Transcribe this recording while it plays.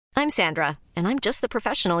I'm Sandra, and I'm just the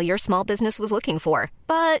professional your small business was looking for.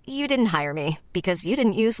 But you didn't hire me because you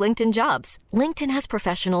didn't use LinkedIn Jobs. LinkedIn has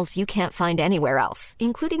professionals you can't find anywhere else,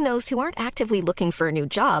 including those who aren't actively looking for a new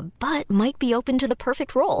job, but might be open to the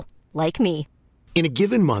perfect role, like me. In a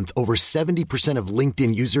given month, over 70% of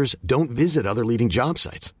LinkedIn users don't visit other leading job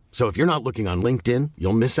sites. So if you're not looking on LinkedIn,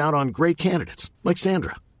 you'll miss out on great candidates like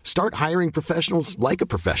Sandra. Start hiring professionals like a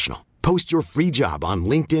professional. Post your free job on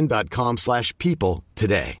linkedin.com/people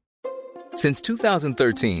today. Since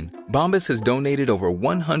 2013, Bombas has donated over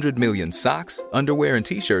 100 million socks, underwear, and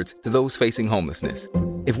T-shirts to those facing homelessness.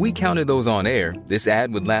 If we counted those on air, this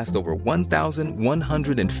ad would last over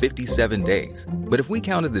 1,157 days. But if we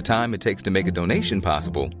counted the time it takes to make a donation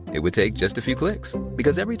possible, it would take just a few clicks.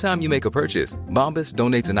 Because every time you make a purchase, Bombas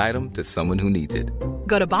donates an item to someone who needs it.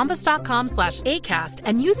 Go to bombas.com/ACAST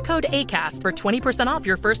and use code ACAST for 20% off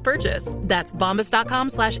your first purchase. That's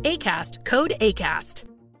bombas.com/ACAST, code ACAST.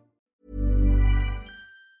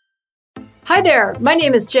 Hi there, my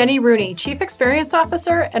name is Jenny Rooney, Chief Experience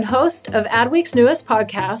Officer and host of Adweek's newest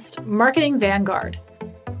podcast, Marketing Vanguard.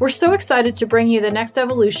 We're so excited to bring you the next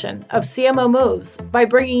evolution of CMO moves by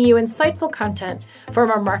bringing you insightful content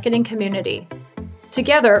from our marketing community.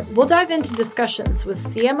 Together, we'll dive into discussions with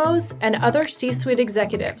CMOs and other C-suite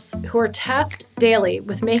executives who are tasked daily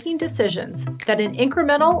with making decisions that in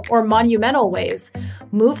incremental or monumental ways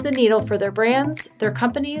move the needle for their brands, their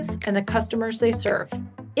companies, and the customers they serve.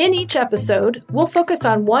 In each episode, we'll focus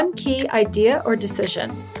on one key idea or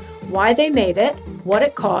decision, why they made it, what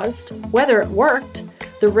it caused, whether it worked,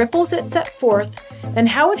 the ripples it set forth, and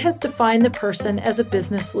how it has defined the person as a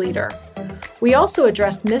business leader. We also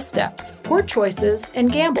address missteps, poor choices,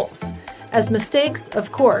 and gambles, as mistakes,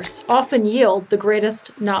 of course, often yield the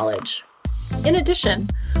greatest knowledge. In addition,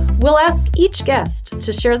 we'll ask each guest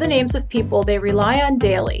to share the names of people they rely on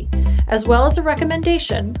daily, as well as a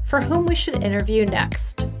recommendation for whom we should interview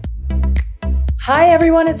next. Hi,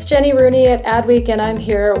 everyone. It's Jenny Rooney at Adweek, and I'm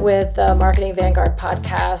here with the Marketing Vanguard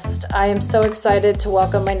podcast. I am so excited to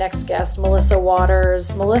welcome my next guest, Melissa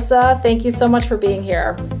Waters. Melissa, thank you so much for being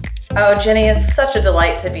here. Oh, Jenny, it's such a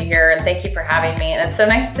delight to be here, and thank you for having me. And it's so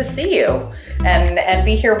nice to see you and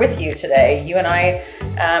be here with you today. You and I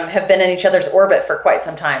have been in each other's orbit for quite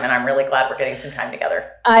some time, and I'm really glad we're getting some time together.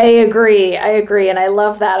 I agree, and I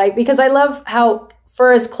love that. Because I love how,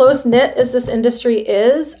 for as close-knit as this industry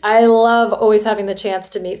is, I love always having the chance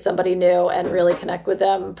to meet somebody new and really connect with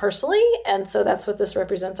them personally. And so that's what this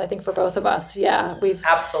represents, I think, for both of us. Yeah,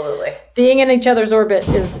 absolutely. Being in each other's orbit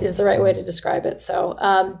is the right way to describe it. So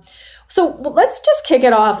let's just kick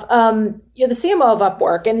it off. You're the CMO of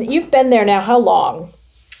Upwork, and you've been there now how long?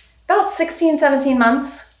 About 16, 17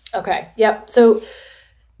 months. Okay. Yep. So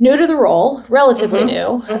new to the role, relatively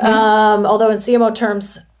new. Mm-hmm. Although in CMO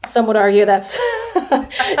terms, some would argue that's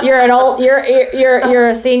you're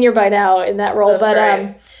a senior by now in that role. That's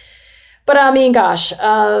right. But I mean, gosh,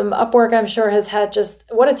 Upwork, I'm sure, has had just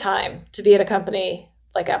what a time to be at a company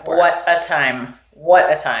like Upwork. What a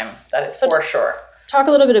time. That is for sure. Talk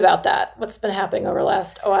a little bit about that. What's been happening over the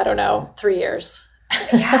last, 3 years?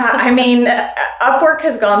 Yeah, I mean, Upwork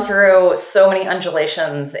has gone through so many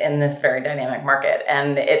undulations in this very dynamic market,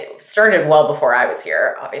 and it started well before I was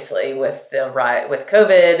here, obviously, with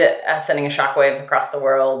COVID sending a shockwave across the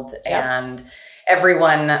world, and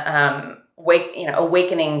everyone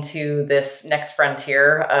awakening to this next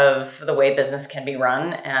frontier of the way business can be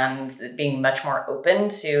run and being much more open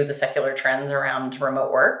to the secular trends around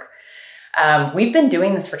remote work. We've been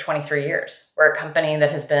doing this for 23 years. We're a company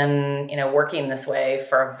that has been, working this way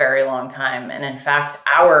for a very long time. And in fact,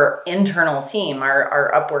 our internal team, our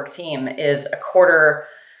Upwork team, is a quarter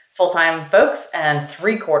full-time folks and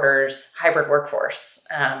 3/4 hybrid workforce,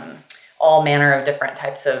 all manner of different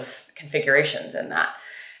types of configurations in that.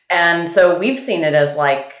 And so we've seen it as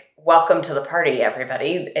like, welcome to the party,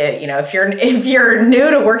 everybody. If you're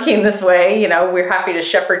new to working this way, we're happy to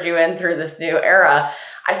shepherd you in through this new era.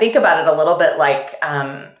 I think about it a little bit like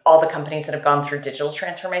all the companies that have gone through digital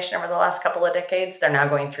transformation over the last couple of decades. They're now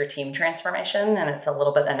going through team transformation, and it's a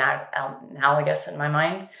little bit analogous in my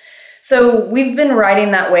mind. So we've been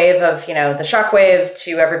riding that wave of, the shockwave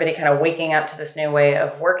to everybody kind of waking up to this new way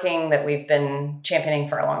of working that we've been championing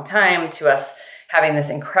for a long time, to us having this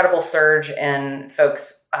incredible surge in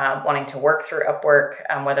folks wanting to work through Upwork,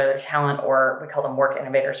 whether they're talent or we call them work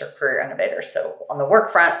innovators or career innovators. So on the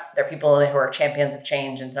work front, they're people who are champions of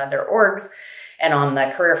change inside their orgs. And on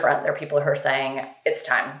the career front, they're people who are saying, it's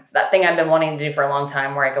time. That thing I've been wanting to do for a long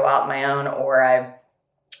time, where I go out on my own or I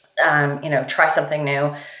try something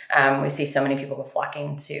new. We see so many people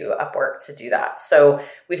flocking to Upwork to do that. So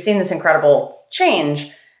we've seen this incredible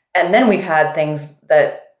change. And then we've had things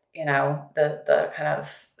that the kind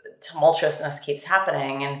of tumultuousness keeps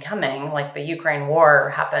happening and coming. Like the Ukraine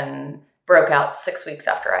war broke out 6 weeks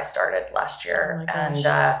after I started last year. Oh and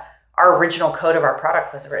our original code of our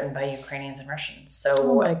product was written by Ukrainians and Russians,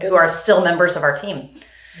 who are still members of our team.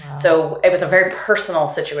 Wow. So it was a very personal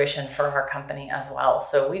situation for our company as well.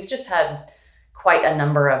 So we've just had quite a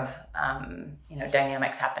number of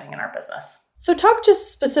dynamics happening in our business. So talk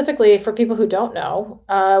just specifically for people who don't know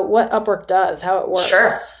what Upwork does, how it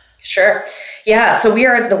works. Sure. Yeah. So we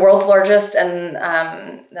are the world's largest and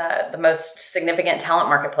the most significant talent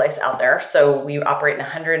marketplace out there. So we operate in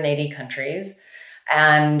 180 countries,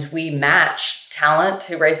 and we match talent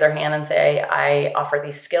who raise their hand and say, I offer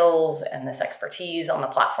these skills and this expertise on the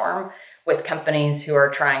platform, with companies who are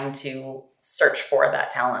trying to search for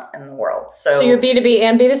that talent in the world. So you're B2B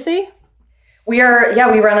and B2C? We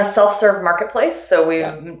run a self-serve marketplace. So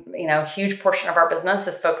a huge portion of our business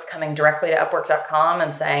is folks coming directly to Upwork.com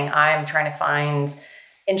and saying, I'm trying to find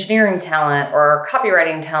engineering talent or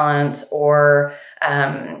copywriting talent or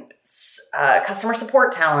customer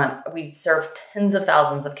support talent. We serve tens of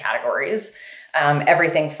thousands of categories,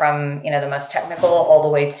 everything from, the most technical all the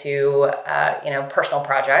way to, personal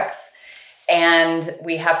projects. And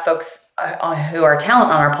we have folks who are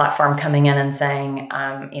talent on our platform coming in and saying,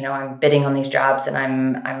 I'm bidding on these jobs and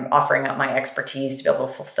I'm offering up my expertise to be able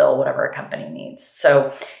to fulfill whatever a company needs.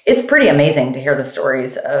 So it's pretty amazing to hear the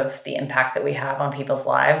stories of the impact that we have on people's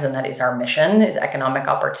lives. And that is our mission, is economic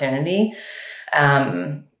opportunity.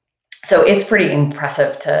 So it's pretty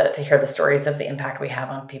impressive to hear the stories of the impact we have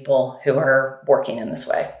on people who are working in this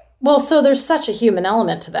way. Well, so there's such a human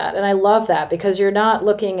element to that. And I love that, because you're not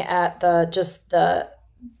looking at the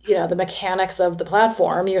mechanics of the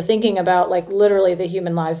platform. You're thinking about like literally the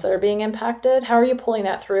human lives that are being impacted. How are you pulling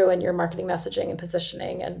that through in your marketing messaging and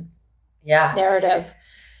positioning and narrative?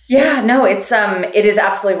 Yeah, no, it is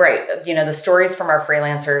absolutely right. The stories from our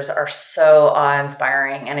freelancers are so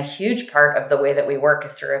awe-inspiring, and a huge part of the way that we work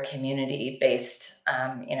is through a community-based,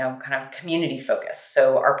 kind of community focus.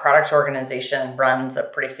 So our product organization runs a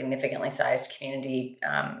pretty significantly sized community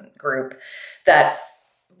group that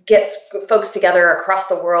gets folks together across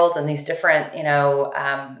the world in these different,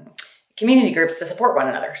 community groups to support one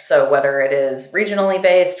another. So whether it is regionally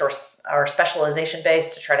based or specialization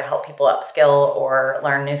based to try to help people upskill or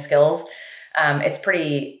learn new skills, it's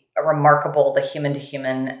pretty remarkable, the human to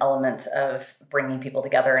human element of bringing people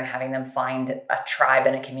together and having them find a tribe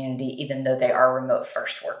and a community, even though they are remote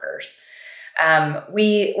first workers.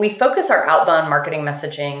 We focus our outbound marketing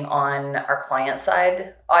messaging on our client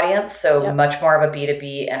side audience, so much more of a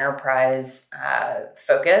B2B enterprise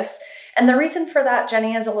focus. And the reason for that,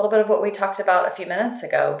 Jenny, is a little bit of what we talked about a few minutes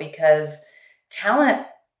ago, because talent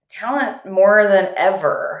more than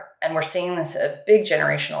ever, and we're seeing this a big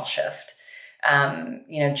generational shift.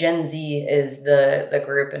 Gen Z is the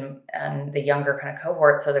group, and the younger kind of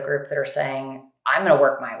cohorts are the group that are saying, I'm going to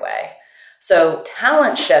work my way. So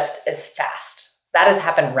talent shift is fast. That has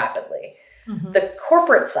happened rapidly. Mm-hmm. The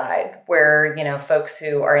corporate side, where, folks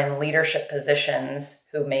who are in leadership positions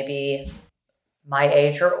who maybe my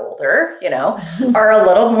age or older, are a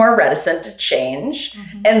little more reticent to change.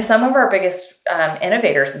 Mm-hmm. And some of our biggest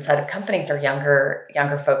innovators inside of companies are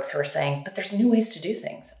younger folks who are saying, but there's new ways to do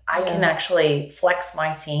things. I can actually flex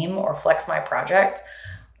my team or flex my project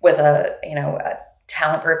with a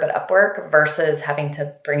talent group at Upwork versus having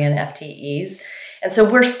to bring in FTEs. And so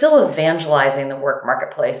we're still evangelizing the work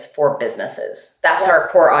marketplace for businesses. That's our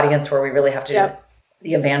core audience, where we really have to do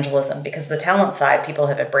the evangelism, because the talent side, people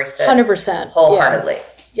have embraced it 100% wholeheartedly.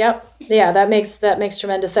 Yep. Yeah, that makes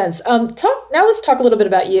tremendous sense. Now let's talk a little bit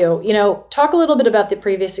about you. Talk a little bit about the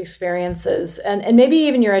previous experiences and maybe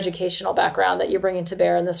even your educational background that you're bringing to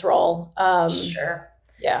bear in this role. Sure.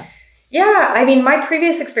 Yeah. Yeah, I mean, my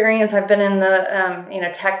previous experience, I've been in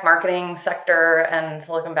the tech marketing sector and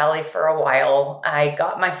Silicon Valley for a while. I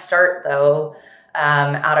got my start though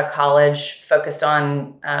out of college, focused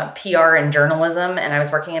on PR and journalism, and I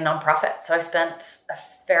was working in nonprofit. So I spent a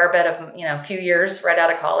fair bit of a few years right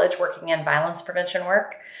out of college working in violence prevention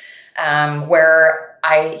work, where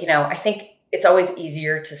I think it's always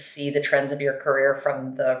easier to see the trends of your career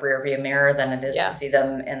from the rearview mirror than it is to see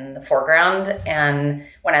them in the foreground. And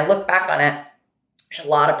when I look back on it, there's a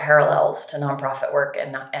lot of parallels to nonprofit work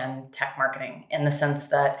and tech marketing, in the sense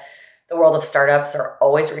that the world of startups are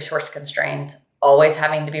always resource constrained, always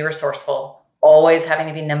having to be resourceful, always having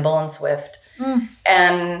to be nimble and swift.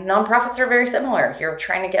 And nonprofits are very similar. You're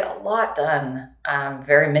trying to get a lot done,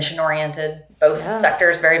 very mission oriented, both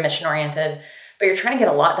sectors very mission oriented. But you're trying to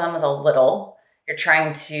get a lot done with a little. You're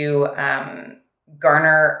trying to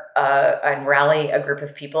garner and rally a group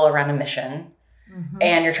of people around a mission.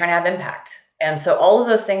 and you're trying to have impact. And so all of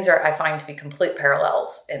those things I find to be complete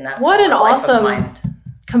parallels in that. What an awesome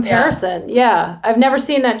comparison. Yeah. I've never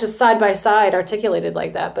seen that just side by side articulated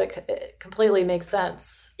like that, but it completely makes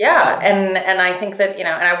sense. Yeah. So. And I think that, and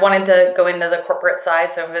I wanted to go into the corporate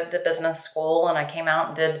side. So I went to business school and I came out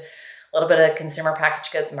and did a little bit of consumer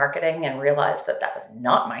packaged goods marketing and realized that was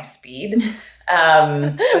not my speed.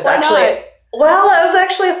 It was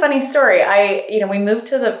actually a funny story. We moved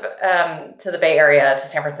to the Bay Area, to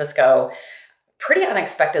San Francisco, pretty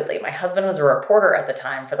unexpectedly. My husband was a reporter at the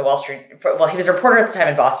time for the Wall Street. He was a reporter at the time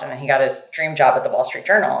in Boston, and he got his dream job at the Wall Street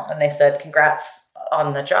Journal. And they said, "Congrats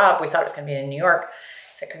on the job." We thought it was going to be in New York. I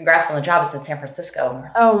said, "Congrats on the job. It's in San Francisco."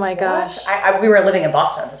 Like, oh my gosh! We were living in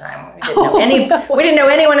Boston at the time. We didn't know We didn't know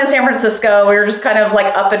anyone in San Francisco. We were just kind of like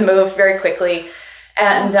up and moved very quickly,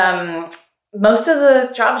 and. Most of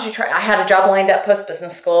the jobs I had a job lined up post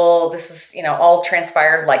business school. This was, all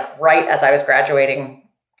transpired like right as I was graduating.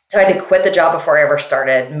 So I had to quit the job before I ever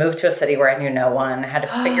started, move to a city where I knew no one, had to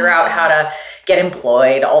figure out how to get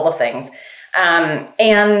employed, all the things.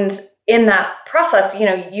 And in that process,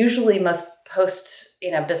 usually most post,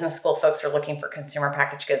 business school folks are looking for consumer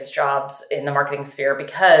packaged goods jobs in the marketing sphere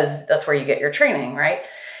because that's where you get your training, right?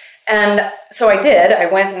 And so I did. I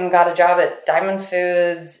went and got a job at Diamond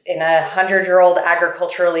Foods in a 100-year-old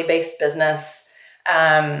agriculturally based business.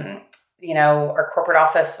 Our corporate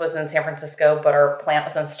office was in San Francisco, but our plant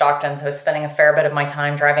was in Stockton. So I was spending a fair bit of my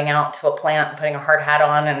time driving out to a plant and putting a hard hat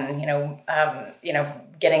on and,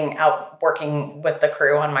 getting out working with the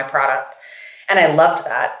crew on my product. And I loved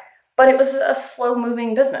that. But it was a slow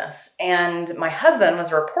moving business. And my husband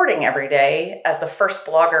was reporting every day as the first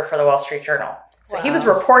blogger for the Wall Street Journal. So He was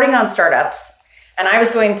reporting on startups, and I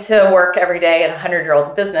was going to work every day in a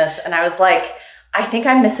 100-year-old business. And I was like, I think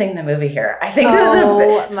I'm missing the movie here. I think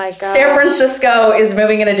San Francisco is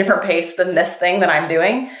moving at a different pace than this thing that I'm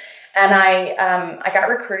doing. And I got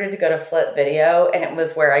recruited to go to Flip Video, and it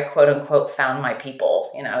was where I quote unquote found my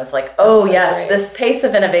people. I was like, oh yes, great. This pace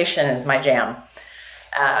of innovation is my jam.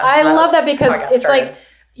 I love that because it's like,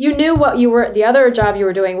 you knew the other job you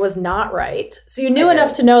were doing was not right. So you knew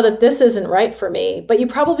enough to know that this isn't right for me, but you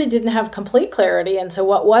probably didn't have complete clarity into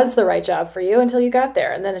what was the right job for you until you got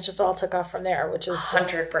there. And then it just all took off from there, which is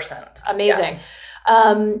 100%. Amazing. Yes.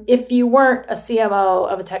 If you weren't a CMO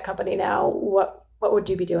of a tech company now, what would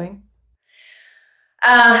you be doing?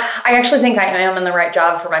 I actually think I am in the right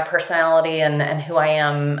job for my personality and who I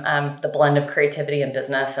am, the blend of creativity and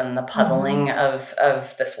business and the puzzling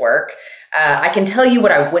of this work. I can tell you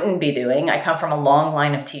what I wouldn't be doing. I come from a long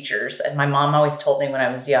line of teachers, and my mom always told me when I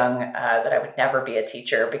was young that I would never be a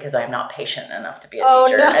teacher because I am not patient enough to be a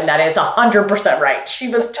teacher. No. And that is 100% right. She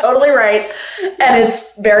was totally right. And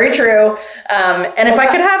it's very true. And if I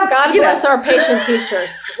could have... God bless our patient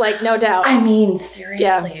teachers, like no doubt. I mean,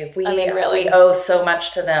 seriously. Yeah. Really. We owe so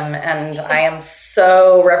much to them. And I am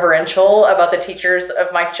so reverential about the teachers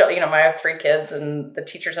of my children. I have 3 kids, and the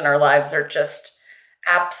teachers in our lives are just...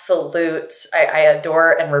 absolute. I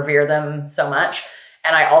adore and revere them so much.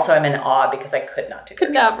 And I also am in awe because I could not do it. Could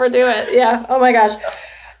never do it. Yeah. Oh my gosh.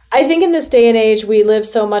 I think in this day and age, we live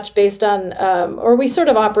so much based on, or we sort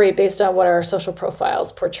of operate based on what our social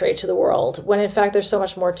profiles portray to the world, when in fact, there's so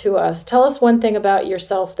much more to us. Tell us one thing about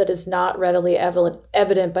yourself that is not readily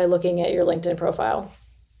evident by looking at your LinkedIn profile.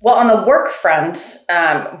 Well, on the work front,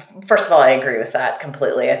 first of all, I agree with that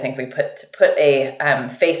completely. I think we put a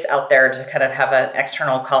face out there to kind of have an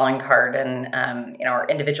external calling card, and our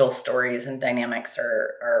individual stories and dynamics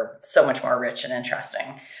are so much more rich and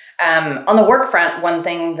interesting. On the work front, one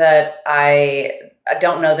thing that I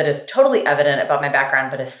don't know that is totally evident about my background,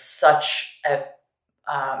 but is such a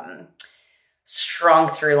strong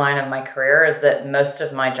through line of my career, is that most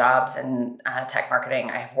of my jobs in tech marketing,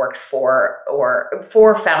 I have worked for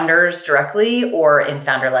founders directly or in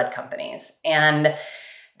founder-led companies. And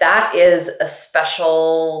that is a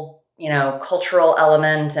special, cultural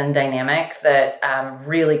element and dynamic that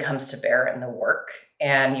really comes to bear in the work.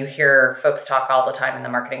 And you hear folks talk all the time in the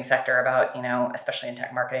marketing sector about, especially in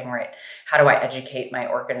tech marketing, right? How do I educate my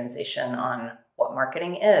organization on what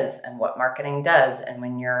marketing is and what marketing does? And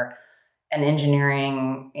when you're an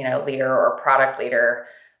engineering, leader or product leader,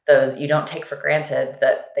 those you don't take for granted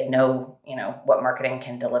that they know, what marketing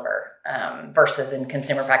can deliver, versus in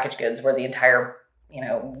consumer packaged goods where the entire,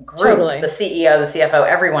 group, totally. The CEO, the CFO,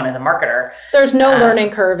 everyone is a marketer. There's no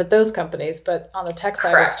learning curve at those companies, but on the tech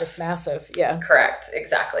side, It's just massive. Yeah. Correct.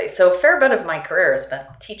 Exactly. So a fair bit of my career has been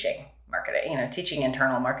teaching marketing, teaching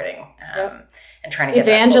internal marketing, and trying to get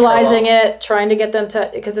evangelizing it, trying to get them to,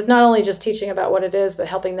 because it's not only just teaching about what it is, but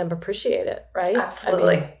helping them appreciate it, right?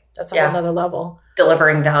 Absolutely. That's a whole nother level.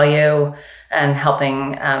 Delivering value and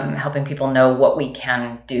helping people know what we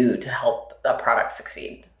can do to help a product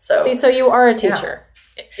succeed. So you are a teacher.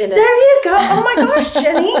 There you go. Oh my gosh,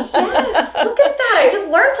 Jenny. Yes. Look at that. I just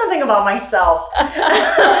learned something about myself.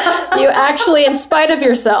 You actually, in spite of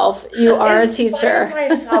yourself, you are a teacher. In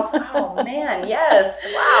spite of myself. Oh man. Yes.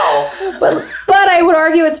 Wow. But I would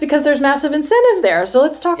argue it's because there's massive incentive there. So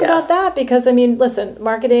let's talk about that, because I mean, listen,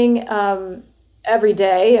 marketing every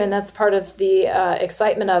day, and that's part of the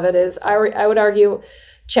excitement of it, is I would argue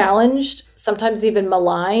challenged, sometimes even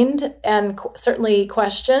maligned, and certainly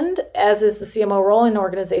questioned, as is the CMO role in an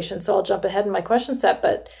organization. So I'll jump ahead in my question set.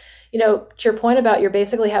 But, to your point about you're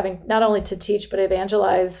basically having not only to teach, but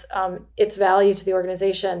evangelize its value to the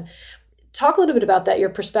organization. Talk a little bit about that, your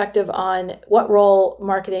perspective on what role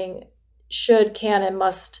marketing should, can, and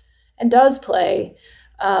must, and does play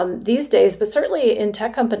these days, but certainly in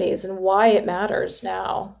tech companies, and why it matters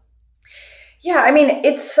now. Yeah, I mean,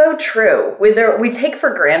 it's so true. We take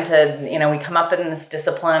for granted, we come up in this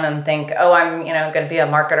discipline and think, oh, I'm, going to be a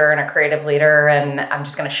marketer and a creative leader, and I'm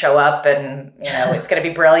just going to show up and, it's going to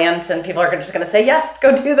be brilliant, and people are just going to say, yes,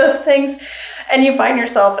 go do those things. And you find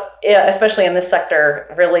yourself, especially in this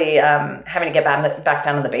sector, really having to get back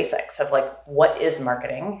down to the basics of like, what is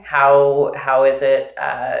marketing? How is it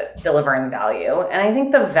delivering value? And I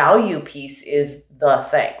think the value piece is the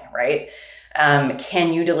thing, right?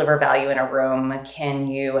 Can you deliver value in a room? Can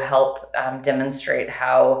you help demonstrate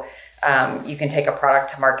how you can take a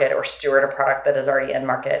product to market or steward a product that is already in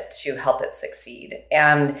market to help it succeed?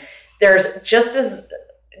 And there's just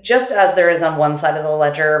as there is on one side of the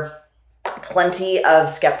ledger, plenty of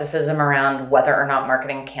skepticism around whether or not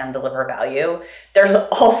marketing can deliver value. There's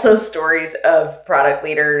also stories of product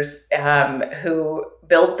leaders who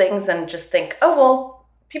build things and just think, oh, well,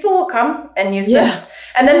 people will come and use this.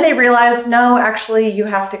 And then they realize, no, actually, you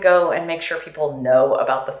have to go and make sure people know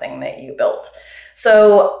about the thing that you built.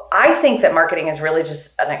 So I think that marketing is really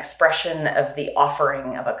just an expression of the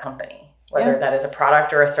offering of a company, whether that is a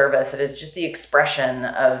product or a service. It is just the expression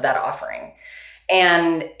of that offering.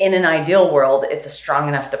 And in an ideal world, it's a strong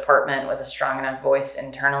enough department with a strong enough voice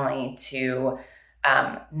internally to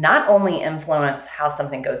not only influence how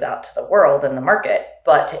something goes out to the world and the market,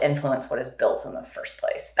 but to influence what is built in the first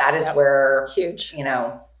place. That is where huge,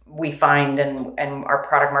 we find and our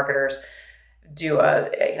product marketers do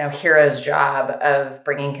a hero's job of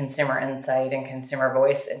bringing consumer insight and consumer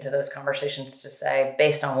voice into those conversations to say,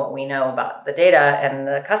 based on what we know about the data and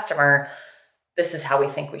the customer, this is how we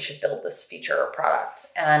think we should build this feature or product.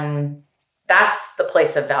 And that's the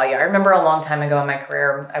place of value. I remember a long time ago in my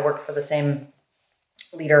career, I worked for the same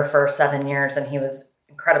leader for 7 years, and he was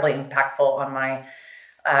incredibly impactful on my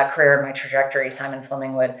career and my trajectory, Simon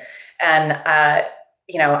Flemingwood. And, I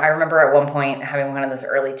remember at one point having one of those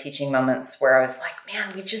early teaching moments where I was like,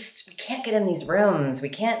 man, we can't get in these rooms. We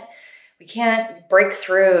can't break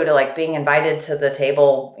through to like being invited to the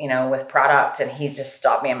table, with product. And he just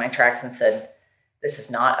stopped me in my tracks and said, this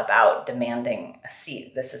is not about demanding a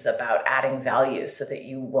seat. This is about adding value so that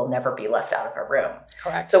you will never be left out of a room.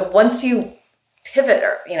 Correct. So once you pivot,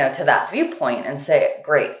 to that viewpoint and say,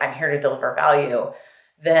 great, I'm here to deliver value,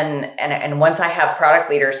 then, and once I have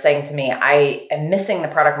product leaders saying to me, I am missing the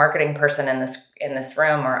product marketing person in this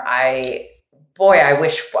room, or I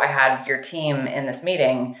wish I had your team in this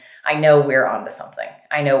meeting, I know we're onto something.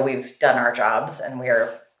 I know we've done our jobs and we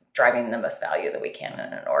are driving the most value that we can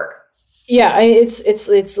in an org. Yeah,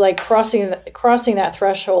 it's like crossing that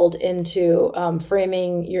threshold into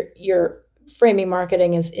framing your framing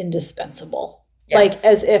marketing as indispensable. Yes.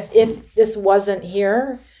 Like as if this wasn't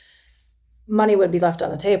here, money would be left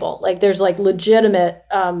on the table. Like there's like legitimate,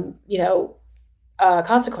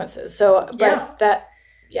 consequences. So, but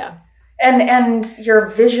And your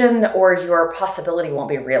vision or your possibility won't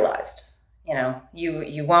be realized.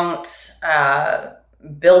 You won't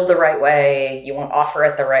build the right way. You won't offer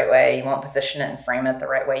it the right way. You won't position it and frame it the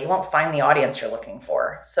right way. You won't find the audience you're looking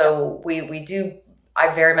for. So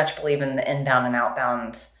I very much believe in the inbound and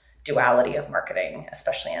outbound duality of marketing,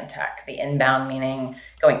 especially in tech. The inbound meaning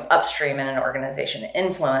going upstream in an organization,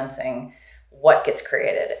 influencing what gets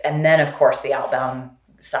created. And then, of course, the outbound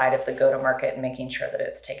side of the go-to-market and making sure that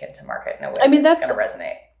it's taken to market in a way that's going to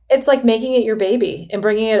resonate. It's like making it your baby and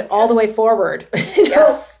bringing it all the way forward.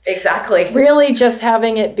 Yes, exactly. Really just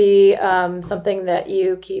having it be something that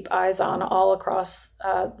you keep eyes on all across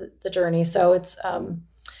the journey. So it's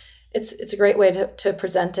a great way to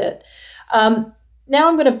present it. Now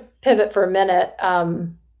I'm going to pivot for a minute,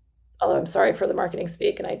 although I'm sorry for the marketing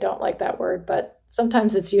speak, and I don't like that word, but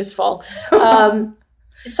sometimes it's useful.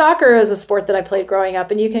 Soccer is a sport that I played growing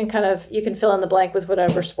up, and you can fill in the blank with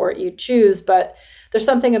whatever sport you choose, but there's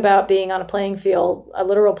something about being on a playing field, a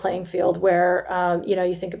literal playing field, where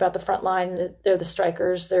you think about the front line. They're the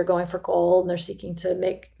strikers. They're going for goal and they're seeking to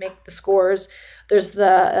make the scores. There's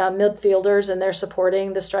the midfielders, and they're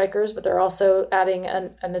supporting the strikers, but they're also adding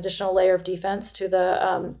an additional layer of defense to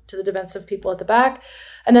the defensive people at the back.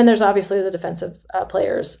 And then there's obviously the defensive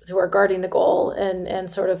players who are guarding the goal and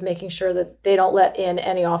sort of making sure that they don't let in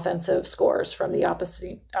any offensive scores from the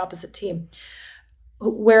opposite team.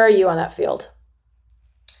 Where are you on that field?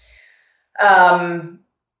 I'm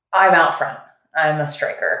out front. I'm a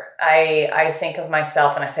striker. I think of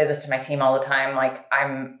myself, and I say this to my team all the time, like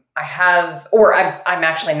I'm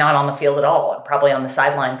actually not on the field at all. I'm probably on the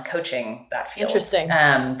sidelines coaching that field. Interesting.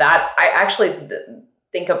 That I actually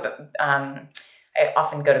think of, I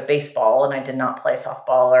often go to baseball, and I did not play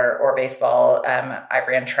softball or baseball. I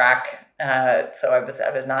ran track. So I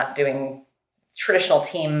was not doing traditional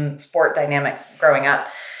team sport dynamics growing up.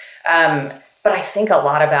 But I think a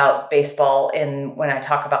lot about baseball when I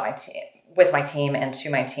talk about my team, with my team and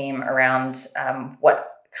to my team around what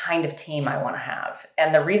kind of team I want to have.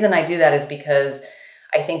 And the reason I do that is because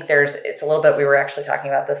I think it's a little bit, we were actually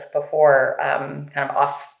talking about this before, kind of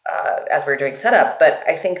off as we were doing setup, but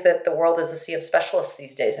I think that the world is a sea of specialists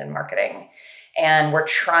these days in marketing. And I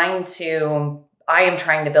am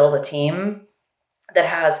trying to build a team that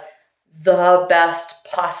has the best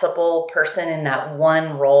possible person in that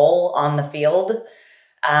one role on the field,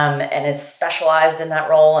 and is specialized in that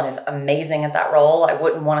role and is amazing at that role. I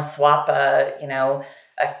wouldn't want to swap a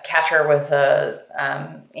catcher with a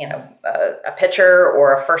pitcher,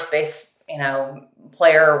 or a first base,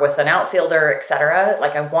 player with an outfielder, et cetera.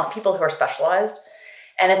 Like, I want people who are specialized.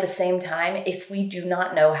 And at the same time, if we do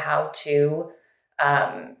not know how to,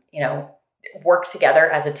 work together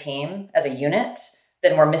as a team, as a unit,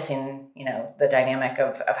 then we're missing, the dynamic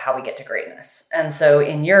of how we get to greatness. And so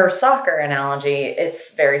in your soccer analogy,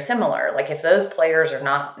 it's very similar. Like, if those players are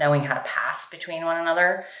not knowing how to pass between one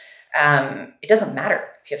another, it doesn't matter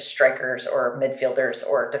if you have strikers or midfielders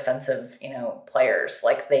or defensive, players.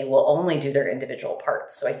 Like, they will only do their individual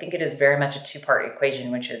parts. So I think it is very much a two-part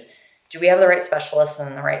equation, which is, do we have the right specialists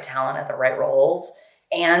and the right talent at the right roles?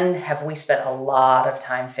 And have we spent a lot of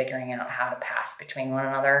time figuring out how to pass between one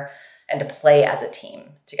another and to play as a team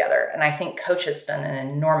together? And I think coaches spend an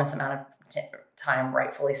enormous amount of time,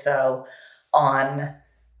 rightfully so, on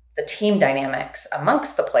the team dynamics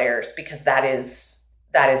amongst the players, because that is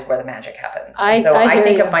where the magic happens. I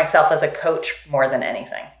think of myself as a coach more than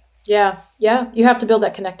anything. Yeah. You have to build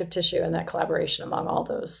that connective tissue and that collaboration among all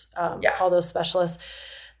those specialists.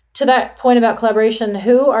 To that point about collaboration,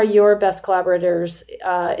 who are your best collaborators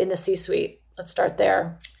in the C-suite? Let's start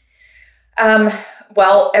there.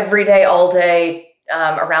 Well, every day, all day,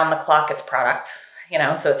 around the clock, it's product,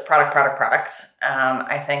 so it's product.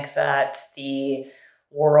 I think that the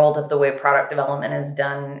world of the way product development is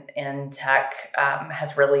done in tech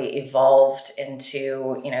has really evolved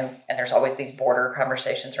into, and there's always these border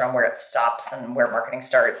conversations around where it stops and where marketing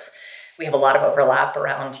starts. We have a lot of overlap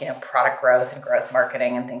around, product growth and growth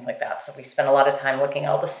marketing and things like that. So we spend a lot of time looking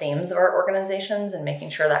at all the seams of our organizations and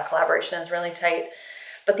making sure that collaboration is really tight.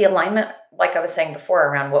 But the alignment, like I was saying before,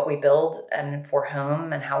 around what we build and for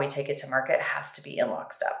whom and how we take it to market has to be in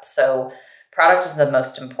lockstep. So product is the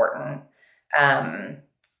most important. And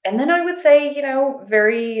then I would say,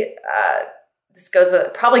 this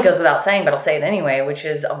probably goes without saying, but I'll say it anyway, which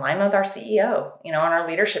is alignment with our CEO. On our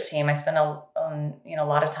leadership team, I spend a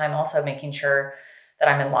lot of time also making sure that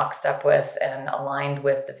I'm in lockstep with and aligned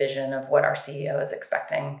with the vision of what our CEO is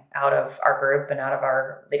expecting out of our group and out of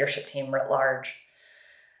our leadership team writ large.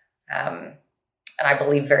 And I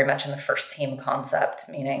believe very much in the first team concept,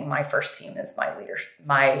 meaning my first team is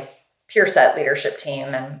my peer set leadership team.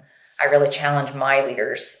 And I really challenge my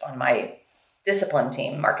leaders on my discipline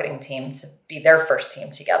team, marketing team, to be their first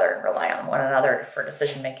team together and rely on one another for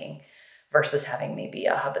decision making versus having me be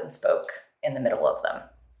a hub and spoke in the middle of them.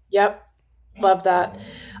 Yep. Love that.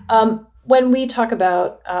 When we talk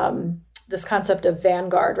about this concept of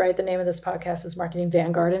Vanguard, right? The name of this podcast is Marketing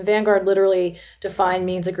Vanguard. And Vanguard literally defined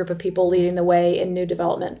means a group of people leading the way in new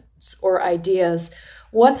developments or ideas.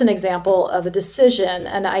 What's an example of a decision,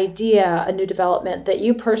 an idea, a new development that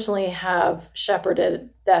you personally have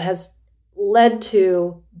shepherded that has led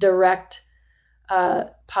to direct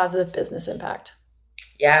positive business impact?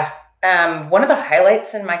 Yeah. One of the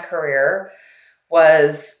highlights in my career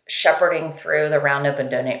was shepherding through the Round Up and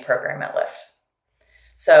Donate program at Lyft.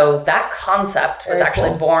 So that concept was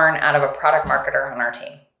actually born out of a product marketer on our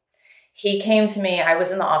team. He came to me, I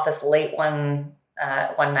was in the office late one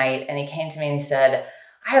night, and he came to me and he said,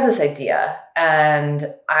 I have this idea,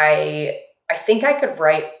 and I think I could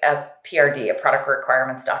write a PRD, a product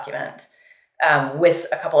requirements document, with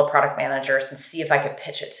a couple of product managers and see if I could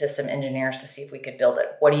pitch it to some engineers to see if we could build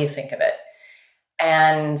it. What do you think of it?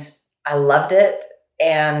 And I loved it.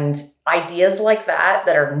 And ideas like that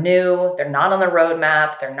are new, they're not on the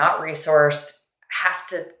roadmap, they're not resourced,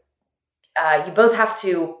 you both have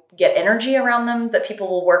to get energy around them, that people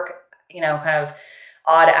will work, kind of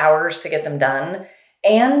odd hours to get them done.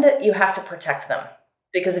 And you have to protect them,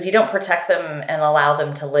 because if you don't protect them and allow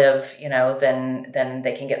them to live, then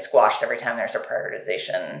they can get squashed every time there's a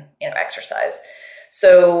prioritization, exercise.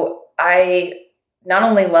 So I not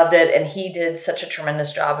only loved it, and he did such a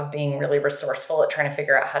tremendous job of being really resourceful at trying to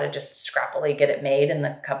figure out how to just scrappily get it made in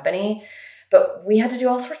the company, but we had to do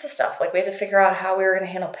all sorts of stuff. Like we had to figure out how we were going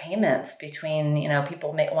to handle payments between,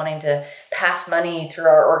 people wanting to pass money through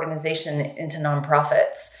our organization into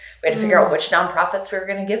nonprofits. We had to figure out which nonprofits we were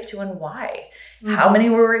going to give to and why. How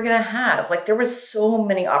many were we going to have? Like there was so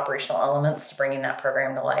many operational elements to bringing that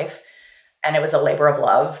program to life. And it was a labor of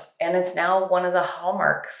love. And it's now one of the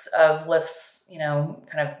hallmarks of Lyft's,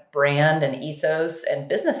 kind of brand and ethos and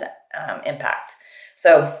business impact.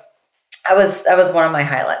 So that was one of my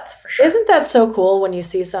highlights for sure. Isn't that so cool when you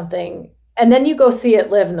see something and then you go see it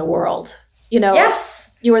live in the world?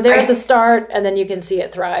 Yes. You were there at the start, and then you can see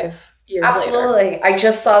it thrive years later. Absolutely. I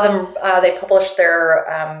just saw them. They published their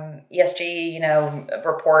ESG,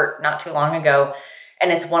 report not too long ago.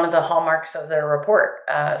 And it's one of the hallmarks of their report.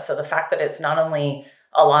 So the fact that it's not only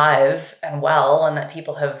alive and well, and that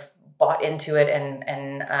people have bought into it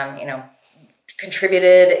and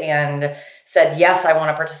contributed and said, yes, I want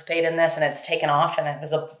to participate in this, and it's taken off, and it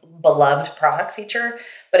was a beloved product feature,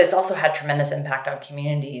 but it's also had tremendous impact on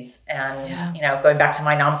communities. And, going back to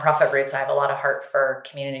my nonprofit roots, I have a lot of heart for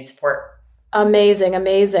community support. Amazing,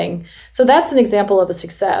 amazing. So that's an example of a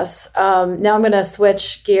success. Now I'm going to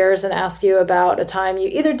switch gears and ask you about a time you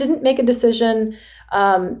either didn't make a decision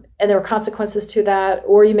and there were consequences to that,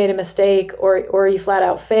 or you made a mistake, or you flat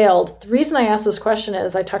out failed. The reason I ask this question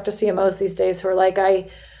is I talk to CMOs these days who are like,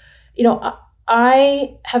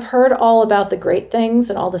 I have heard all about the great things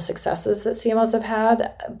and all the successes that CMOs have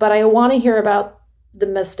had, but I want to hear about the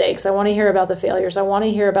mistakes. I want to hear about the failures. I want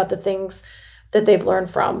to hear about the things that they've learned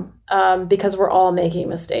from, because we're all making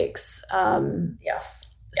mistakes.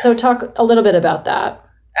 Yes. So talk a little bit about that.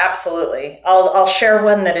 Absolutely. I'll share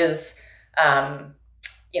one that is,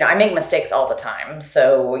 I make mistakes all the time.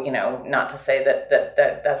 So, not to say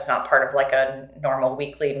that's not part of like a normal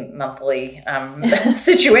weekly, monthly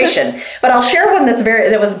situation, but I'll share one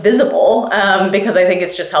that was visible, because I think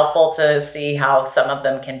it's just helpful to see how some of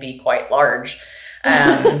them can be quite large.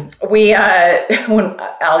 When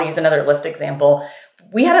I'll use another Lyft example,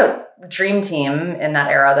 we had a dream team in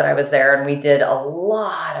that era that I was there, and we did a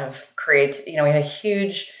lot of we had a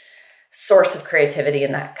huge source of creativity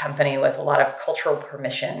in that company with a lot of cultural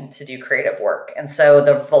permission to do creative work. And so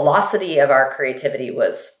the velocity of our creativity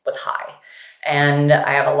was high. And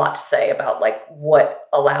I have a lot to say about like what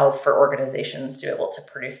allows for organizations to be able to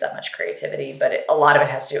produce that much creativity, but a lot of it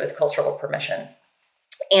has to do with cultural permission.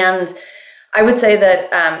 And I would say that,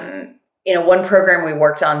 one program we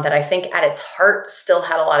worked on that I think at its heart still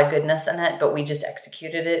had a lot of goodness in it, but we just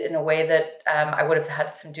executed it in a way that I would have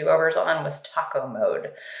had some do-overs on, was Taco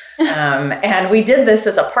Mode. And we did this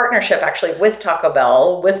as a partnership actually with Taco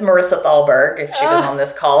Bell, with Marissa Thalberg. If she was on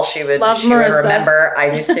this call, she would remember. I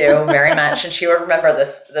do too, very much. And she would remember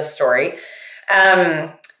this story.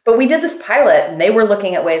 But we did this pilot, and they were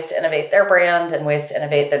looking at ways to innovate their brand and ways to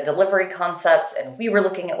innovate the delivery concept. And we were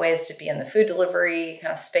looking at ways to be in the food delivery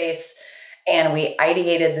kind of space. And we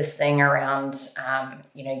ideated this thing around,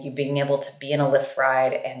 you being able to be in a Lyft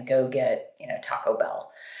ride and go get, Taco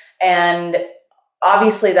Bell. And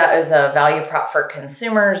obviously that is a value prop for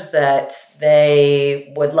consumers that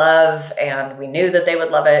they would love. And we knew that they would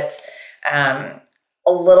love it.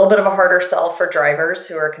 A little bit of a harder sell for drivers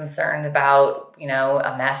who are concerned about,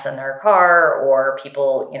 a mess in their car, or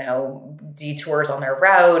people, detours on their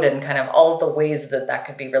route, and kind of all of the ways that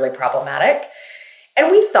could be really problematic. And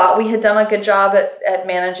we thought we had done a good job at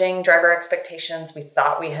managing driver expectations. We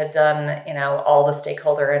thought we had done, all the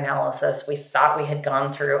stakeholder analysis. We thought we had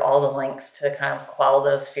gone through all the links to kind of quell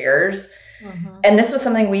those fears. Mm-hmm. And this was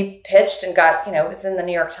something we pitched and got, it was in the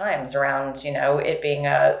New York Times around, it being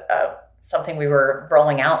something we were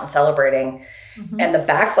rolling out and celebrating. Mm-hmm. And the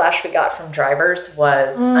backlash we got from drivers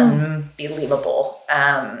was unbelievable.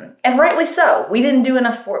 And rightly so. We didn't do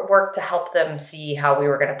enough work to help them see how we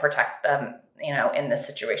were going to protect them, in this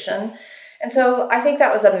situation. And so I think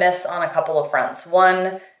that was a miss on a couple of fronts.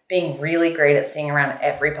 One, being really great at seeing around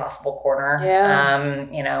every possible corner.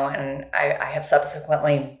 And I have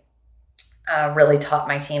subsequently really taught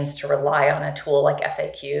my teams to rely on a tool like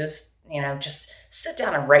FAQs, just sit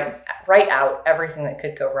down and write out everything that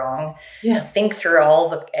could go wrong. Yeah. Think through all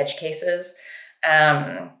the edge cases.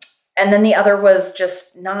 And then the other was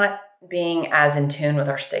just not being as in tune with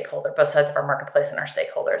our stakeholder, both sides of our marketplace and our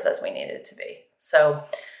stakeholders as we needed to be. So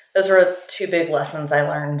those were two big lessons I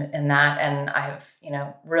learned in that. And I have,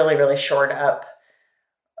 really, really shored up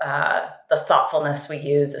the thoughtfulness we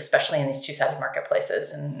use, especially in these two-sided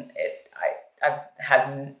marketplaces. And I've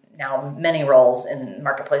had now many roles in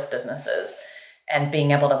marketplace businesses, and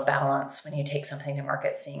being able to balance when you take something to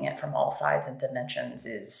market, seeing it from all sides and dimensions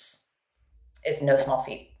is no small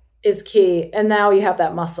feat. Is key. And now you have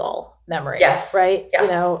that muscle memory, yes, right?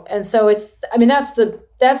 Yes. And so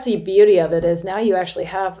that's the beauty of it, is now you actually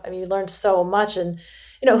have, you learned so much. And,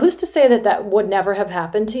 who's to say that would never have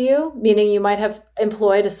happened to you? Meaning you might have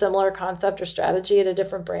employed a similar concept or strategy at a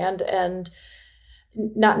different brand and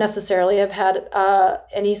not necessarily have had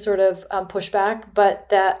any sort of pushback, but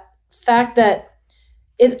that fact that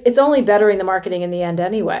it's only bettering the marketing in the end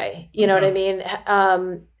anyway. You know what I mean?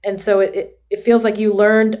 And so it feels like you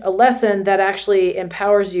learned a lesson that actually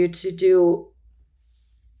empowers you to do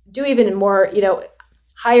even more,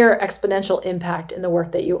 higher exponential impact in the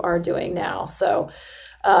work that you are doing now. So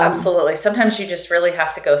absolutely. Sometimes you just really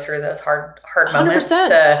have to go through those hard 100%. Moments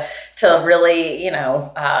to really,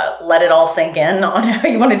 let it all sink in on how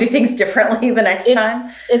you want to do things differently the next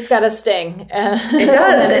time. It's got to sting. It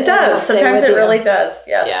does. It does. Sometimes it really does.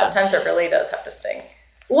 Yes. Yeah. Sometimes it really does have to sting.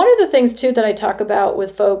 One of the things too that I talk about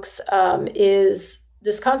with folks is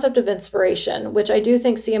this concept of inspiration, which I do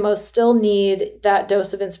think CMOs still need that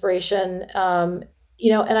dose of inspiration. And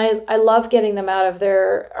I love getting them out of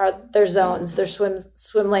their zones, their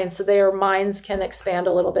swim lanes, so their minds can expand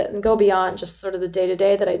a little bit and go beyond just sort of the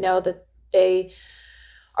day-to-day that I know that they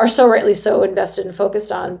are so rightly so invested and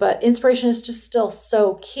focused on. But inspiration is just still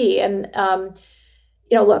so key. And,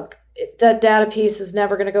 look, that data piece is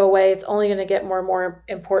never going to go away. It's only going to get more and more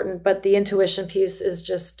important, but the intuition piece is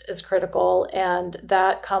just as critical. And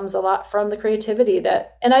that comes a lot from the creativity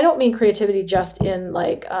and I don't mean creativity just in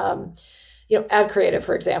like, ad creative,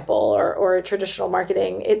 for example, or traditional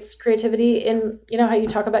marketing. It's creativity in, how you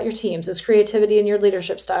talk about your teams. It's creativity in your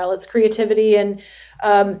leadership style. It's creativity in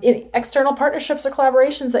external partnerships or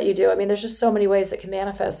collaborations that you do. There's just so many ways it can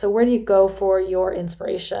manifest. So where do you go for your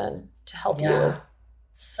inspiration to help you?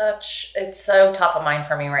 It's so top of mind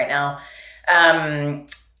for me right now.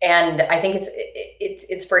 And I think it's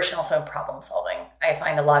inspiration also in problem solving. I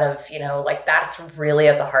find a lot of, that's really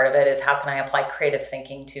at the heart of it, is how can I apply creative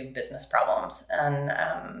thinking to business problems? And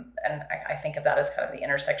I think of that as kind of the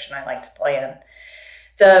intersection I like to play in.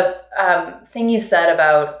 The thing you said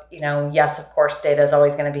about, yes, of course, data is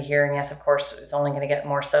always going to be here. And yes, of course, it's only going to get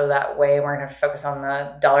more so that way. We're going to focus on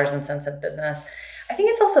the dollars and cents of business. I think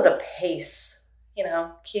it's also the pace,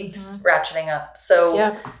 keeps ratcheting up.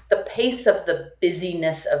 So the pace of the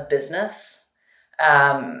busyness of business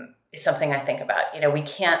is something I think about. We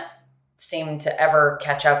can't seem to ever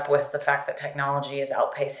catch up with the fact that technology is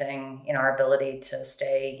outpacing, our ability to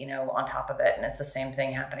stay, on top of it. And it's the same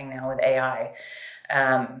thing happening now with AI.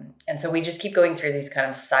 And so we just keep going through these kind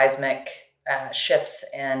of seismic shifts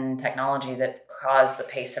in technology that cause the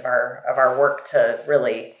pace of our work to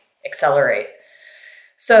really accelerate.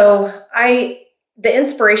 So the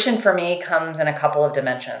inspiration for me comes in a couple of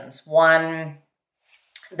dimensions. One,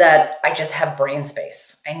 that I just have brain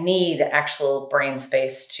space. I need actual brain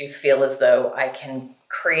space to feel as though I can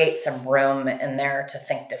create some room in there to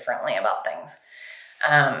think differently about things.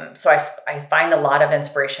 So I find a lot of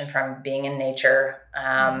inspiration from being in nature,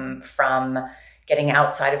 from getting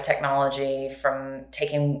outside of technology, from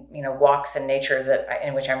taking, walks in nature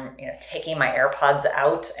in which I'm, taking my AirPods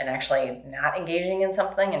out and actually not engaging in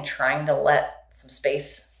something and trying to let some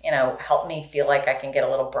space, help me feel like I can get a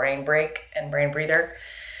little brain break and brain breather.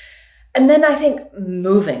 And then I think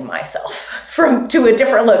moving myself to a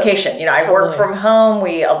different location. I work from home.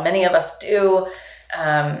 Many of us do.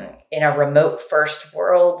 In a remote first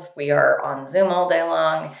world, we are on Zoom all day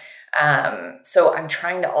long. So I'm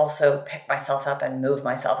trying to also pick myself up and move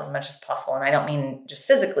myself as much as possible. And I don't mean just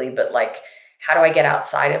physically, but like, how do I get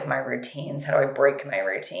outside of my routines? How do I break my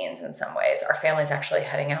routines in some ways? Our family's actually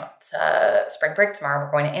heading out spring break tomorrow.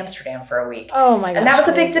 We're going to Amsterdam for a week. Oh my gosh. And that was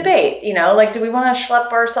a big debate, do we want to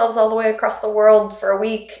schlep ourselves all the way across the world for a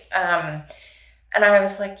week? And I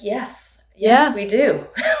was like, yes, we do.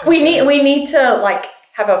 We need to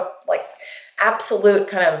have a absolute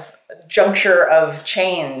kind of juncture of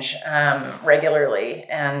change regularly,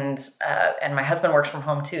 and my husband works from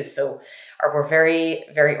home too, so we're very,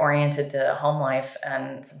 very oriented to home life.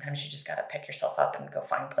 And sometimes you just got to pick yourself up and go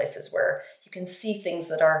find places where you can see things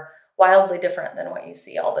that are wildly different than what you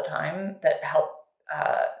see all the time, that help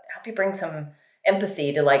you bring some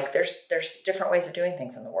empathy to, like, there's different ways of doing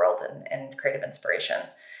things in the world, and creative inspiration.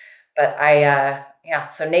 But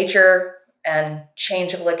so nature and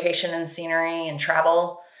change of location and scenery and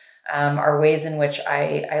travel are ways in which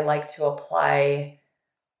I like to apply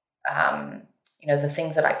the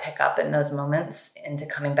things that I pick up in those moments into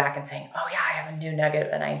coming back and saying, oh yeah, I have a new nugget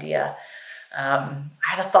of an idea. I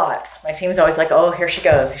had a thought. My team's always like, oh, here she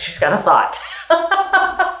goes. She's got a thought.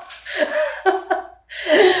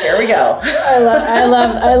 Here we go. I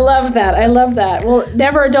love that. I love that. Well,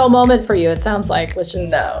 never a dull moment for you, it sounds like, which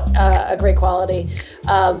is a great quality.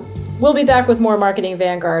 We'll be back with more Marketing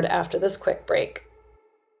Vanguard after this quick break.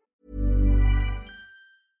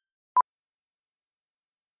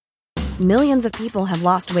 Millions of people have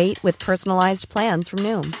lost weight with personalized plans from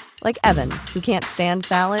Noom. Like Evan, who can't stand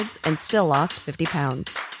salads and still lost 50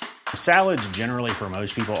 pounds. Salads generally for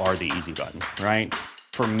most people are the easy button, right?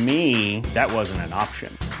 For me, that wasn't an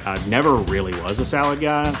option. I never really was a salad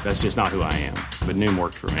guy. That's just not who I am. But Noom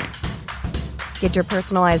worked for me. Get your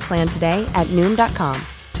personalized plan today at Noom.com.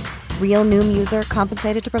 Real Noom user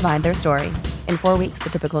compensated to provide their story. In 4 weeks,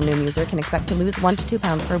 the typical Noom user can expect to lose 1 to 2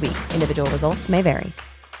 pounds per week. Individual results may vary.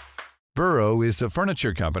 Burrow is a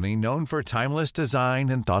furniture company known for timeless design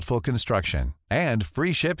and thoughtful construction, and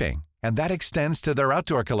free shipping, and that extends to their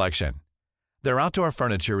outdoor collection. Their outdoor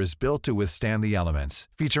furniture is built to withstand the elements,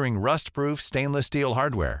 featuring rust-proof stainless steel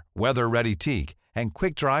hardware, weather-ready teak, and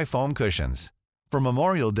quick-dry foam cushions. For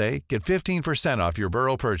Memorial Day, get 15% off your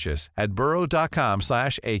Burrow purchase at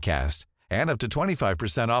burrow.com/acast, and up to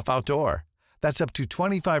 25% off outdoor. That's up to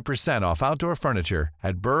 25% off outdoor furniture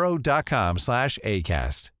at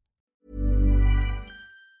burrow.com/acast.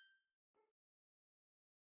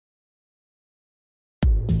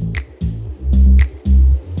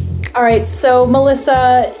 All right, so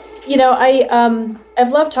Melissa, I've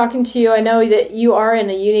loved talking to you. I know that you are in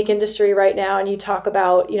a unique industry right now, and you talk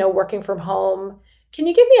about, working from home. Can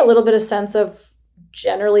you give me a little bit of sense of,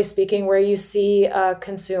 generally speaking, where you see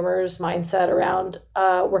consumers' mindset around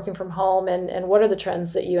working from home, and what are the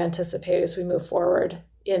trends that you anticipate as we move forward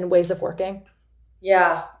in ways of working?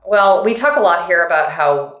 Yeah, well, we talk a lot here about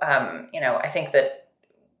how, I think that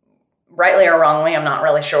rightly or wrongly, I'm not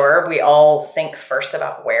really sure, we all think first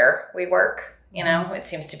about where we work. It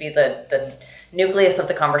seems to be the nucleus of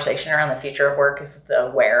the conversation around the future of work is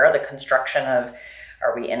the where, the construction of,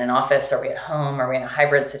 are we in an office? Are we at home? Are we in a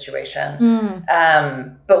hybrid situation?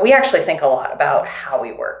 But we actually think a lot about how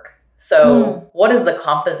we work. So what is the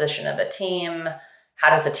composition of a team? How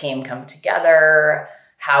does a team come together?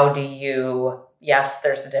 How do you, yes,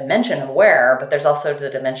 there's the dimension of where, but there's also the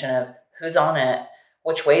dimension of who's on it.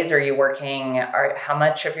 Which ways are you working? How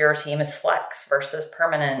much of your team is flex versus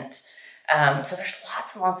permanent? So there's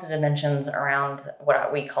lots and lots of dimensions around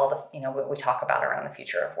what we call what we talk about around the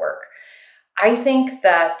future of work. I think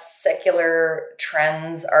that secular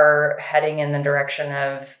trends are heading in the direction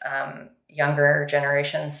of younger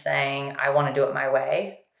generations saying, I want to do it my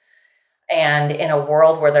way. And in a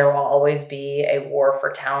world where there will always be a war for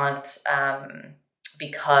talent,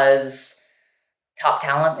 because top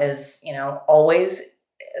talent is, always,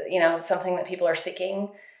 something that people are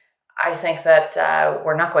seeking. I think that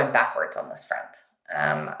we're not going backwards on this front.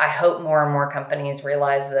 I hope more and more companies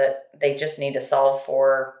realize that they just need to solve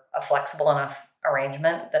for a flexible enough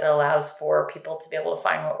arrangement that allows for people to be able to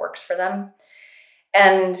find what works for them.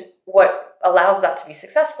 And what allows that to be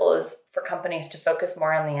successful is for companies to focus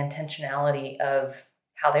more on the intentionality of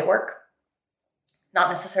how they work, not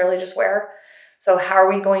necessarily just where. So how are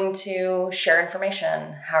we going to share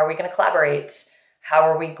information? How are we going to collaborate? How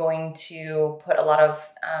are we going to put a lot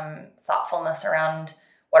of thoughtfulness around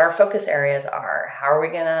what our focus areas are? How are we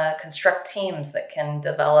going to construct teams that can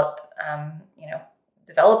develop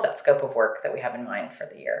that scope of work that we have in mind for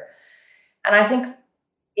the year? And I think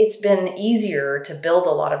it's been easier to build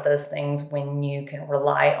a lot of those things when you can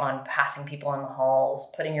rely on passing people in the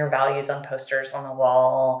halls, putting your values on posters on the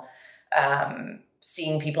wall,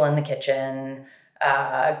 seeing people in the kitchen,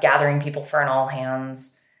 gathering people for an all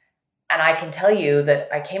hands. And I can tell you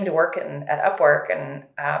that I came to work at Upwork, and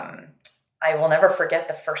I will never forget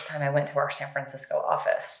the first time I went to our San Francisco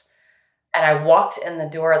office. And I walked in the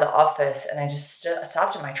door of the office, and I just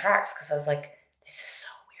stopped in my tracks because I was like, this is so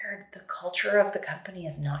weird. The culture of the company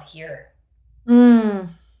is not here. Yeah.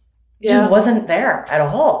 It just wasn't there at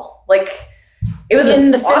all. Like, It was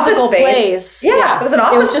in the physical place. Yeah, it was an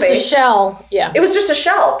office space. It was just a shell. Yeah. It was just a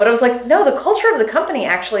shell. But I was like, no, the culture of the company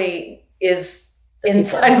actually is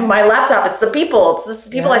inside of my laptop. It's the people. It's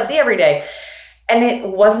the people I see every day. And it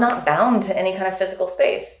was not bound to any kind of physical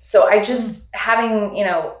space. So I just, having,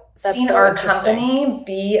 seen our company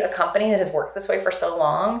be a company that has worked this way for so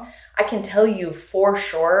long, I can tell you for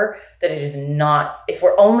sure that it is not, if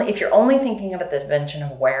you're only thinking about the dimension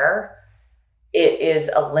of where, it is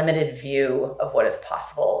a limited view of what is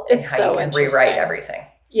possible and how you can rewrite everything.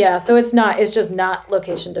 Yeah. So it's just not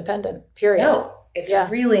location dependent, period. No, it's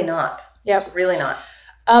really not. Yep. It's really not.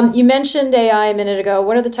 You mentioned AI a minute ago.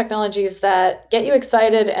 What are the technologies that get you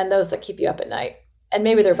excited and those that keep you up at night? And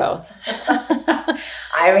maybe they're both.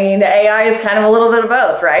 I mean, AI is kind of a little bit of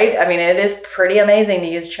both, right? I mean, it is pretty amazing to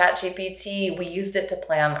use ChatGPT. We used it to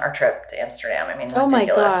plan our trip to Amsterdam. I mean, ridiculous. My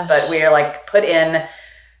gosh. But we are like, put in,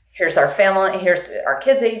 here's our family, here's our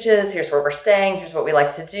kids' ages, here's where we're staying, here's what we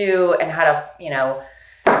like to do, and had a,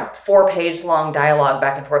 4-page long dialogue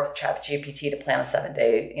back and forth with ChatGPT to plan a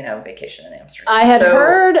 7-day, vacation in Amsterdam. I had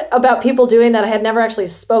heard about people doing that. I had never actually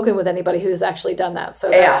spoken with anybody who's actually done that.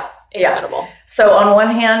 So that's incredible. Yeah. So on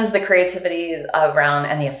one hand, the creativity around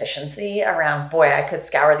and the efficiency around, boy, I could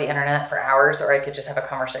scour the internet for hours, or I could just have a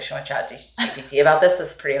conversation with ChatGPT about this.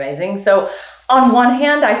 This is pretty amazing. So on one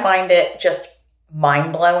hand, I find it just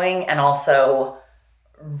mind-blowing and also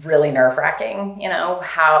really nerve-wracking.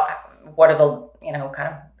 What are the,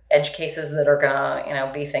 kind of edge cases that are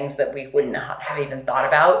gonna, be things that we wouldn't have even thought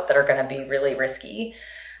about that are gonna be really risky.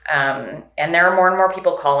 And there are more and more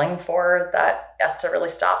people calling for us to really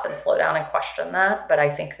stop and slow down and question that. But I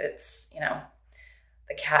think it's,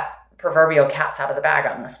 the proverbial cat's out of the bag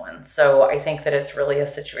on this one. So I think that it's really a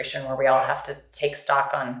situation where we all have to take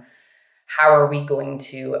stock on how are we going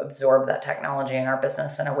to absorb that technology in our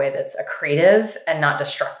business in a way that's accretive and not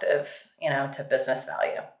destructive, to business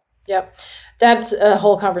value. Yep. That's a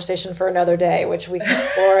whole conversation for another day, which we can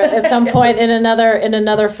explore at some point in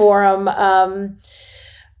another forum.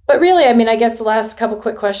 But really, I mean, I guess the last couple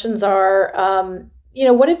quick questions are,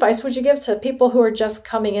 what advice would you give to people who are just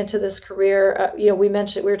coming into this career? We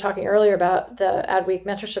were talking earlier about the Adweek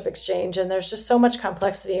Mentorship Exchange, and there's just so much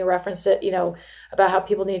complexity. You referenced it, about how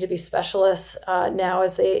people need to be specialists now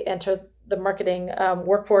as they enter the marketing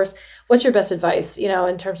workforce. What's your best advice,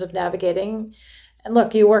 in terms of navigating? And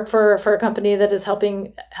look, you work for a company that is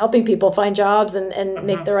helping people find jobs and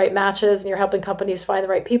make the right matches, and you're helping companies find the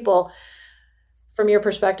right people. From your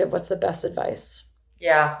perspective, what's the best advice?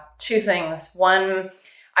 Yeah, 2 things. One,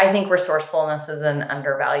 I think resourcefulness is an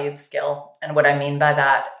undervalued skill. And what I mean by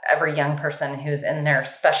that, every young person who's in their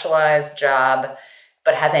specialized job,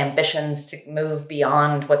 but has ambitions to move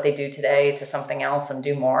beyond what they do today to something else and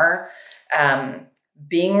do more,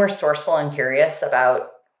 being resourceful and curious about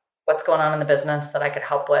what's going on in the business that I could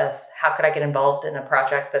help with. How could I get involved in a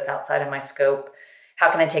project that's outside of my scope?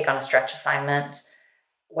 How can I take on a stretch assignment?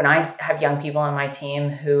 When I have young people on my team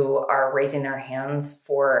who are raising their hands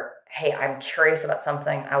for, hey, I'm curious about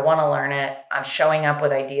something, I want to learn it, I'm showing up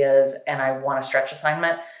with ideas, and I want a stretch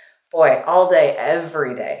assignment, boy, all day,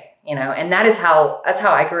 every day, and that's how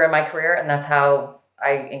I grew in my career, and that's how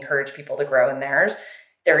I encourage people to grow in theirs.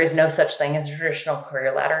 There is no such thing as a traditional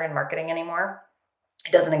career ladder in marketing anymore.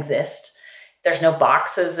 It doesn't exist. There's no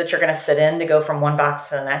boxes that you're going to sit in to go from one box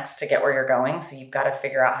to the next to get where you're going. So you've got to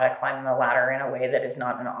figure out how to climb the ladder in a way that is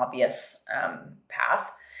not an obvious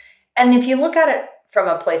path. And if you look at it from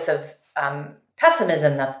a place of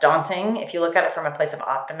pessimism, that's daunting. If you look at it from a place of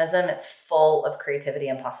optimism, it's full of creativity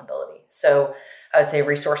and possibility. So I would say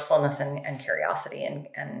resourcefulness and curiosity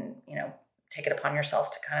and take it upon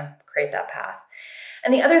yourself to kind of create that path.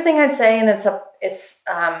 And the other thing I'd say, and it's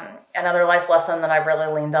another life lesson that I've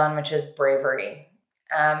really leaned on, which is bravery.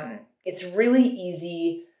 It's really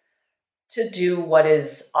easy to do what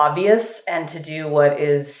is obvious and to do what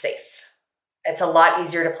is safe. It's a lot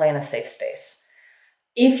easier to play in a safe space.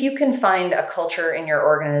 If you can find a culture in your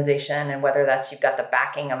organization, and whether that's you've got the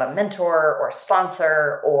backing of a mentor or a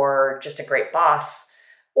sponsor or just a great boss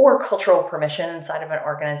or cultural permission inside of an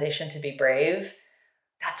organization to be brave,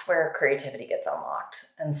 that's where creativity gets unlocked.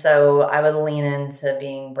 And so I would lean into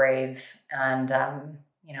being brave and,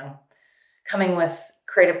 coming with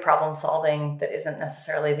creative problem solving that isn't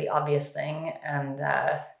necessarily the obvious thing, and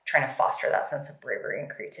trying to foster that sense of bravery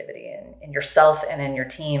and creativity in yourself and in your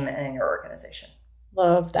team and in your organization.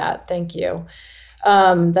 Love that. Thank you.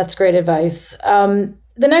 That's great advice.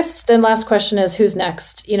 The next and last question is, who's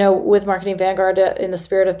next? With Marketing Vanguard, in the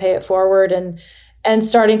spirit of pay it forward and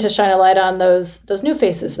starting to shine a light on those new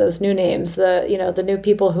faces, those new names, the new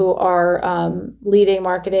people who are leading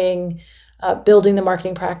marketing, building the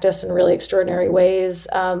marketing practice in really extraordinary ways.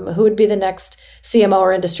 Who would be the next CMO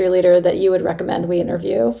or industry leader that you would recommend we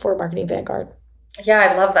interview for Marketing Vanguard? Yeah,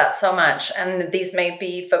 I love that so much. And these may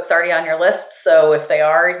be folks already on your list. So if they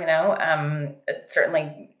are,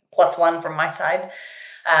 certainly +1 from my side.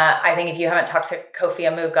 I think if you haven't talked to Kofi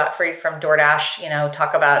Amu-Gottfried from DoorDash,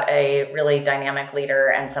 talk about a really dynamic leader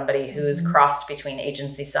and somebody who's crossed between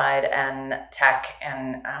agency side and tech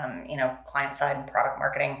and, client side and product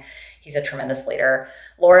marketing. He's a tremendous leader.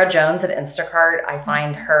 Laura Jones at Instacart, I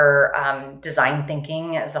find her design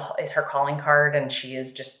thinking is her calling card, and she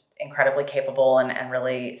is just incredibly capable and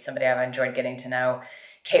really somebody I've enjoyed getting to know.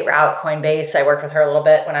 Kate Rao at Coinbase, I worked with her a little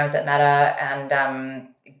bit when I was at Meta, and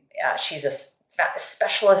she's a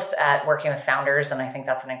specialist at working with founders, and I think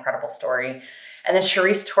that's an incredible story. And then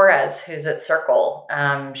Charisse Torres, who's at Circle.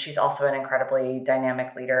 She's also an incredibly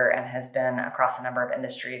dynamic leader and has been across a number of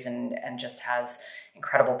industries and just has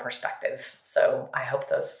incredible perspective. So I hope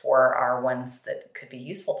those 4 are ones that could be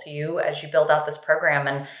useful to you as you build out this program.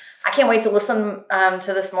 And I can't wait to listen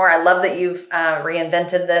to this more. I love that you've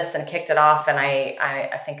reinvented this and kicked it off. And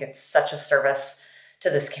I think it's such a service to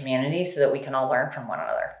this community so that we can all learn from one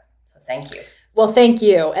another. So thank you. Well, thank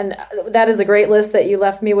you. And that is a great list that you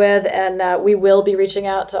left me with. And we will be reaching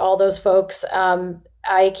out to all those folks.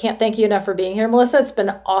 I can't thank you enough for being here, Melissa. It's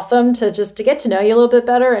been awesome to get to know you a little bit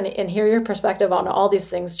better and hear your perspective on all these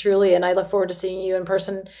things, truly. And I look forward to seeing you in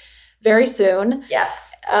person very soon.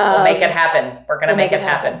 Yes, we'll make it happen. We're going to make it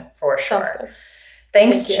happen for sure. Sounds good.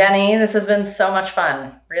 Thanks, Jenny. This has been so much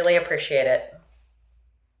fun. Really appreciate it.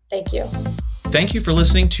 Thank you. Thank you for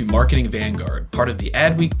listening to Marketing Vanguard, part of the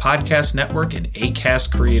Adweek Podcast Network and Acast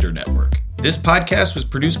Creator Network. This podcast was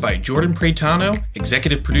produced by Jordan Pretano,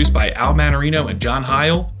 executive produced by Al Manarino and John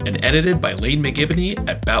Heil, and edited by Lane McGibney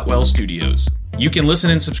at Boutwell Studios. You can listen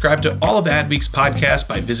and subscribe to all of Adweek's podcasts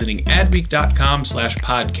by visiting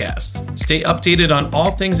adweek.com/podcasts. Stay updated on all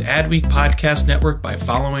things Adweek Podcast Network by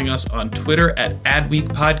following us on Twitter at Adweek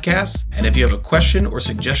Podcasts. And if you have a question or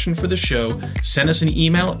suggestion for the show, send us an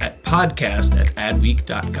email at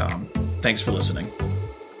podcast@adweek.com. Thanks for listening.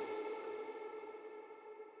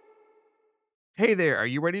 Hey there, are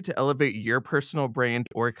you ready to elevate your personal brand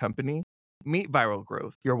or company? Meet Viral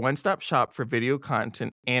Growth, your one-stop shop for video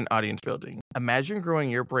content and audience building. Imagine growing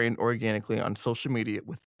your brand organically on social media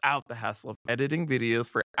without the hassle of editing videos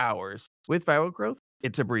for hours. With Viral Growth,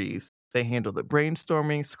 it's a breeze. They handle the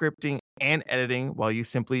brainstorming, scripting, and editing while you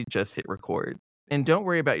simply just hit record. And don't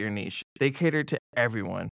worry about your niche. They cater to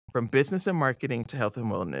everyone, from business and marketing to health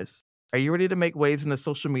and wellness. Are you ready to make waves in the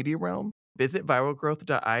social media realm? Visit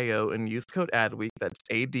viralgrowth.io and use code ADWEEK, that's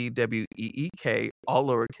ADWEEK, all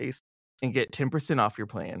lowercase, and get 10% off your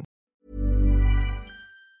plan.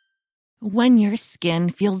 When your skin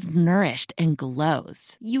feels nourished and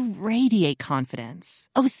glows, you radiate confidence.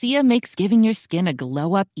 Osea makes giving your skin a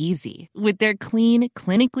glow up easy with their clean,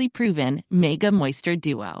 clinically proven Mega Moisture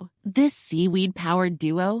Duo. This seaweed-powered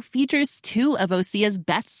duo features 2 of Osea's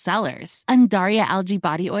best sellers, Undaria Algae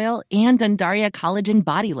Body Oil and Undaria Collagen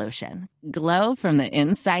Body Lotion. Glow from the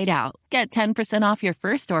inside out. Get 10% off your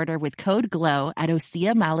first order with code GLOW at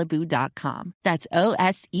OseaMalibu.com. That's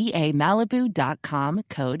OSEAMalibu.com,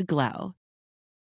 code GLOW.